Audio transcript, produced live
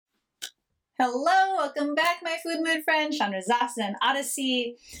Hello, welcome back, my food mood friend, Chandra Zasa and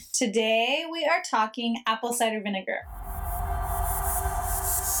Odyssey. Today we are talking apple cider vinegar.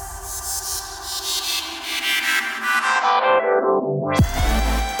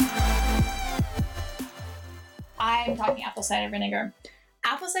 I'm talking apple cider vinegar.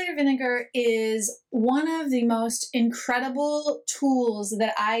 Apple cider vinegar is one of the most incredible tools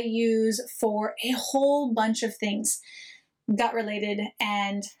that I use for a whole bunch of things, gut related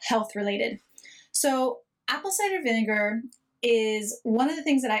and health related. So apple cider vinegar is one of the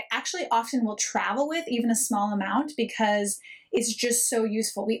things that I actually often will travel with, even a small amount, because it's just so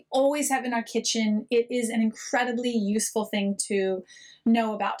useful. We always have it in our kitchen. It is an incredibly useful thing to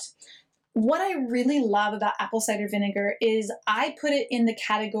know about. What I really love about apple cider vinegar is I put it in the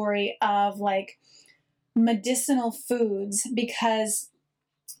category of like medicinal foods because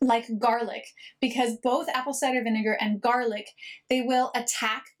like garlic, because both apple cider vinegar and garlic, they will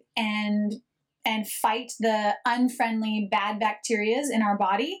attack and fight the unfriendly bad bacteria in our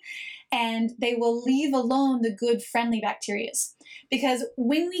body, and they will leave alone the good friendly bacteria. Because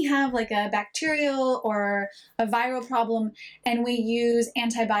when we have like a bacterial or a viral problem and we use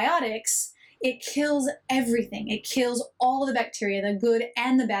antibiotics, it kills everything. It kills all the bacteria, the good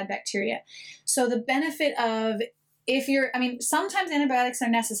and the bad bacteria. So the benefit of sometimes antibiotics are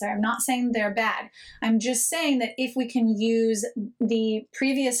necessary. I'm not saying they're bad. I'm just saying that if we can use the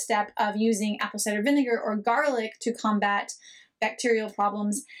previous step of using apple cider vinegar or garlic to combat bacterial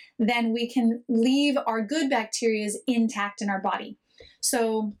problems, then we can leave our good bacteria intact in our body.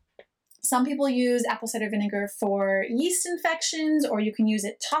 So some people use apple cider vinegar for yeast infections, or you can use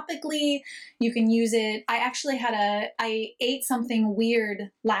it topically. You can use it. I ate something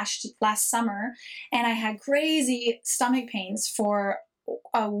weird last summer, and I had crazy stomach pains for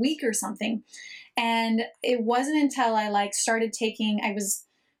a week or something. And it wasn't until I started taking, it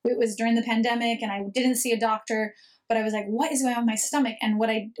was during the pandemic and I didn't see a doctor, but I was like, what is going on with my stomach? And what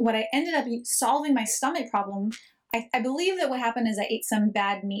I ended up solving my stomach problem, I believe that what happened is I ate some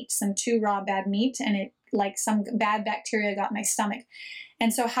bad meat, some too raw bad meat, and some bad bacteria got in my stomach.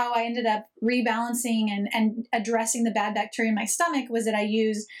 And so how I ended up rebalancing and addressing the bad bacteria in my stomach was that I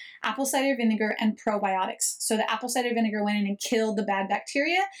used apple cider vinegar and probiotics. So the apple cider vinegar went in and killed the bad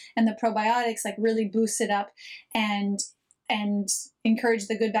bacteria, and the probiotics really boosted up and encouraged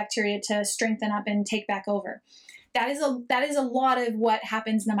the good bacteria to strengthen up and take back over. That is a lot of what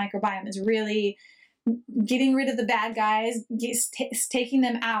happens in the microbiome, is really getting rid of the bad guys, taking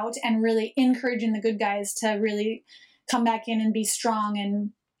them out, and really encouraging the good guys to really come back in and be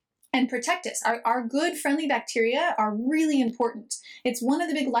strong and protect us. Our good friendly bacteria are really important. It's one of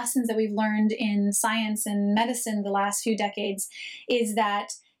the big lessons that we've learned in science and medicine the last few decades, is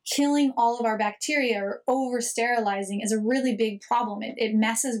that killing all of our bacteria or over-sterilizing is a really big problem. It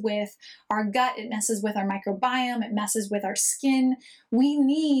messes with our gut, it messes with our microbiome, it messes with our skin. We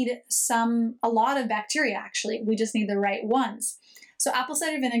need a lot of bacteria, actually. We just need the right ones. So apple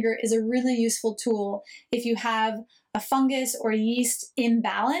cider vinegar is a really useful tool. If you have a fungus or yeast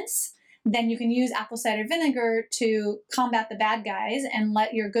imbalance, then you can use apple cider vinegar to combat the bad guys and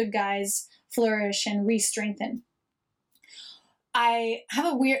let your good guys flourish and re-strengthen. I have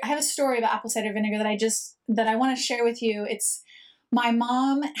a story about apple cider vinegar that I want to share with you. It's my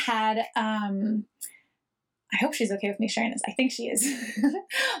mom had, I hope she's okay with me sharing this. I think she is.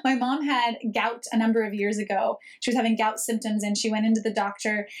 My mom had gout a number of years ago. She was having gout symptoms and she went into the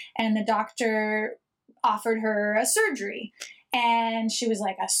doctor, and the doctor offered her a surgery. And she was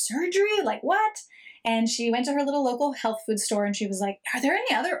like, a surgery? Like what? And she went to her little local health food store and she was like, are there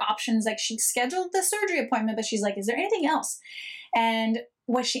any other options? She scheduled the surgery appointment, but she's like, is there anything else? And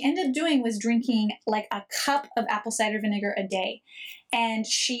what she ended up doing was drinking a cup of apple cider vinegar a day. And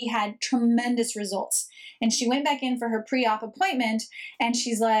she had tremendous results. And she went back in for her pre-op appointment and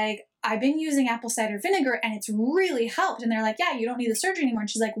she's like, I've been using apple cider vinegar and it's really helped. And they're like, yeah, you don't need the surgery anymore. And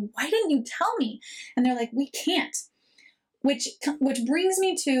she's like, why didn't you tell me? And they're like, we can't. Which brings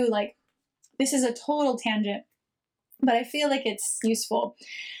me to this is a total tangent, but I feel like it's useful.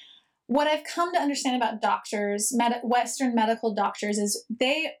 What I've come to understand about doctors, Western medical doctors, is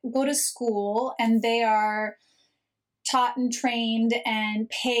they go to school and they are taught and trained and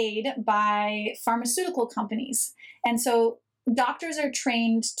paid by pharmaceutical companies. And so doctors are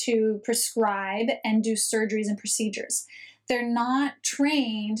trained to prescribe and do surgeries and procedures. They're not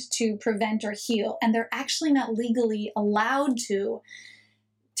trained to prevent or heal, and they're actually not legally allowed to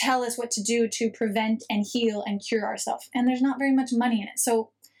tell us what to do to prevent and heal and cure ourselves. And there's not very much money in it.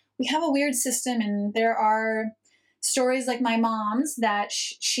 So we have a weird system, and there are stories like my mom's that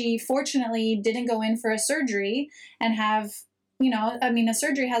she fortunately didn't go in for a surgery and have a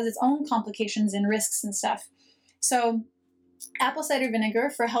surgery has its own complications and risks and stuff. So apple cider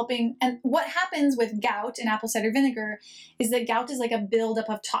vinegar for helping. And what happens with gout and apple cider vinegar is that gout is like a buildup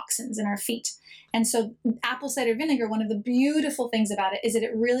of toxins in our feet. And so apple cider vinegar, one of the beautiful things about it is that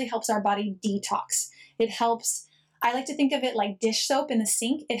it really helps our body detox. It helps, I like to think of it like dish soap in the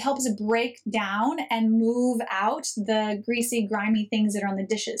sink. It helps break down and move out the greasy, grimy things that are on the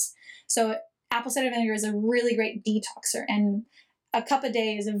dishes. So apple cider vinegar is a really great detoxer, and a cup a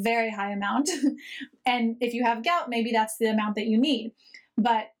day is a very high amount. And if you have gout, maybe that's the amount that you need.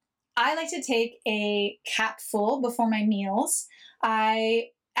 But I like to take a capful before my meals.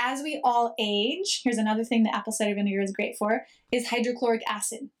 As we all age, here's another thing that apple cider vinegar is great for, is hydrochloric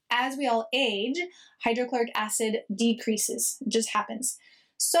acid. As we all age, hydrochloric acid decreases. It just happens.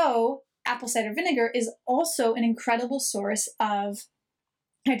 So apple cider vinegar is also an incredible source of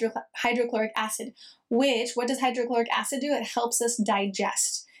hydrochloric acid, what does hydrochloric acid do? It helps us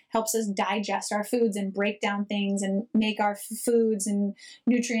digest our foods and break down things and make our foods and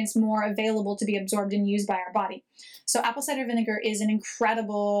nutrients more available to be absorbed and used by our body. So apple cider vinegar is an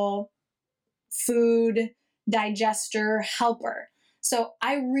incredible food digester helper. So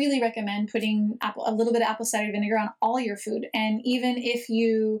I really recommend putting a little bit of apple cider vinegar on all your food. And even if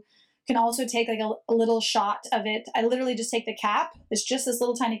you can also take like a little shot of it. I literally just take the cap. It's just this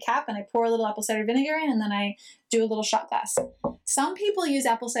little tiny cap, and I pour a little apple cider vinegar in, and then I do a little shot glass. Some people use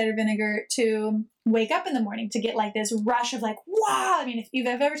apple cider vinegar to wake up in the morning to get like this rush of like, wow. I mean, if you've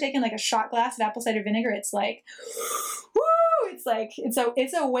ever taken like a shot glass of apple cider vinegar, it's like, woo!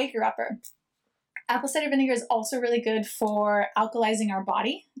 It's a waker upper. Apple cider vinegar is also really good for alkalizing our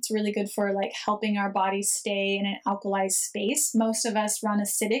body. It's really good for like helping our body stay in an alkalized space. Most of us run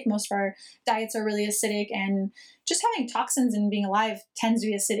acidic. Most of our diets are really acidic, and just having toxins and being alive tends to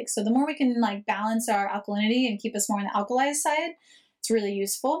be acidic. So the more we can like balance our alkalinity and keep us more on the alkalized side, it's really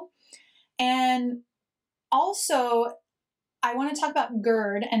useful. And also, I want to talk about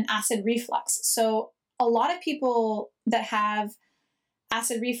GERD and acid reflux. So a lot of people that have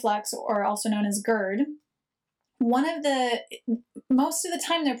acid reflux, or also known as GERD, most of the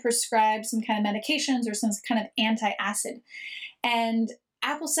time they're prescribed some kind of medications or some kind of anti-acid. And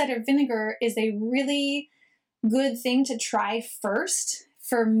apple cider vinegar is a really good thing to try first.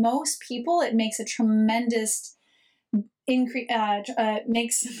 For most people, it makes a tremendous increase, I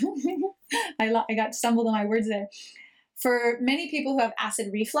got stumbled on my words there. For many people who have acid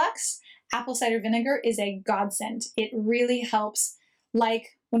reflux, apple cider vinegar is a godsend. It really helps.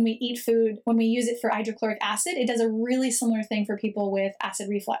 Like when we eat food, when we use it for hydrochloric acid, it does a really similar thing for people with acid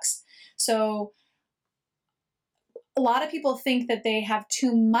reflux. So a lot of people think that they have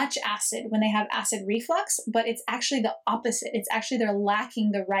too much acid when they have acid reflux, but it's actually the opposite. It's actually they're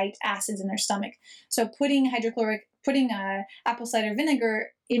lacking the right acids in their stomach. So putting apple cider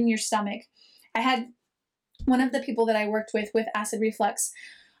vinegar in your stomach. I had one of the people that I worked with acid reflux.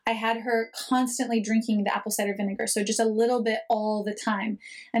 I had her constantly drinking the apple cider vinegar, so just a little bit all the time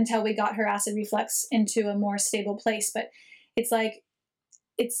until we got her acid reflux into a more stable place. But it's like,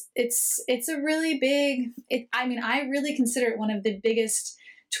 it's a really big, I really consider it one of the biggest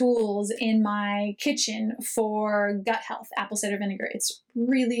tools in my kitchen for gut health, apple cider vinegar. It's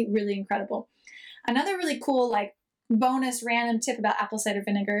really, really incredible. Another really cool, like, bonus random tip about apple cider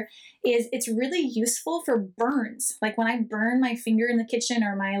vinegar is it's really useful for burns. Like when I burn my finger in the kitchen,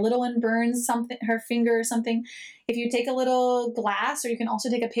 or my little one burns her finger or something, if you take a little glass, or you can also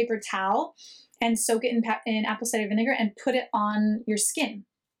take a paper towel and soak it in apple cider vinegar and put it on your skin.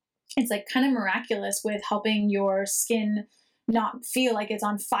 It's like kind of miraculous with helping your skin not feel like it's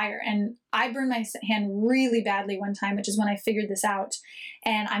on fire. And I burned my hand really badly one time, which is when I figured this out.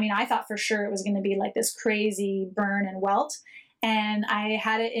 And I thought for sure it was going to be like this crazy burn and welt. And I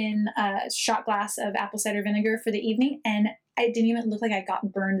had it in a shot glass of apple cider vinegar for the evening, and it didn't even look like I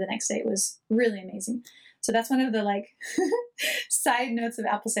got burned the next day. It was really amazing. So that's one of the like side notes of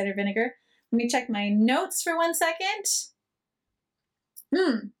apple cider vinegar. Let me check my notes for 1 second.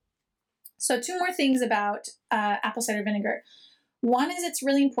 So 2 more things about apple cider vinegar. One is it's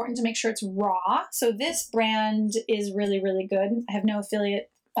really important to make sure it's raw. So this brand is really, really good. I have no affiliate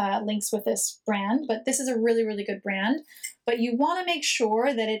links with this brand, but this is a really, really good brand. But you want to make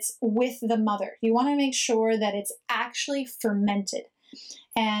sure that it's with the mother. You want to make sure that it's actually fermented,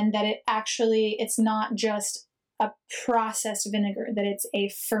 and that it's not just a processed vinegar, that it's a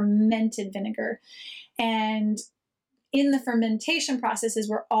fermented vinegar. And in the fermentation process is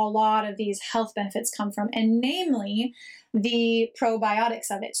where a lot of these health benefits come from, and namely the probiotics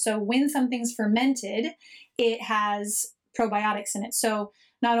of it. So when something's fermented, it has probiotics in it. So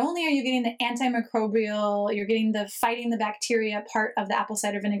not only are you getting the antimicrobial, you're getting the fighting the bacteria part of the apple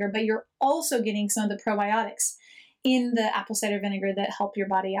cider vinegar, but you're also getting some of the probiotics in the apple cider vinegar that help your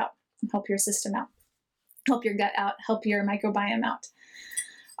body out, help your system out, help your gut out, help your microbiome out.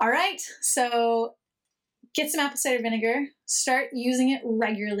 All right, so get some apple cider vinegar, start using it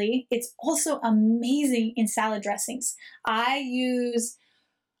regularly. It's also amazing in salad dressings. I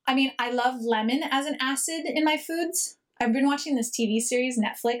love lemon as an acid in my foods. I've been watching this TV series,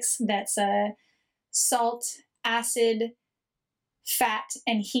 Netflix, that's salt, acid, fat,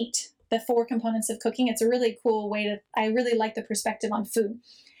 and heat, the 4 components of cooking. It's a really cool way I really like the perspective on food.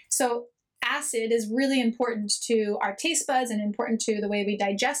 So acid is really important to our taste buds and important to the way we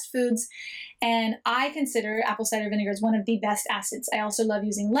digest foods. And I consider apple cider vinegar as one of the best acids. I also love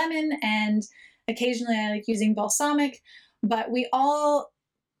using lemon, and occasionally I like using balsamic, but we all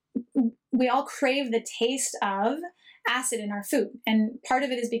crave the taste of acid in our food. And part of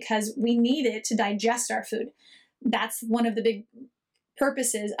it is because we need it to digest our food. That's one of the big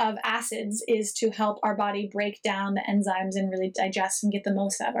purposes of acids, is to help our body break down the enzymes and really digest and get the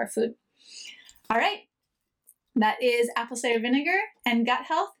most out of our food. All right, that is apple cider vinegar and gut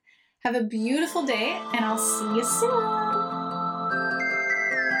health. Have a beautiful day, and I'll see you soon.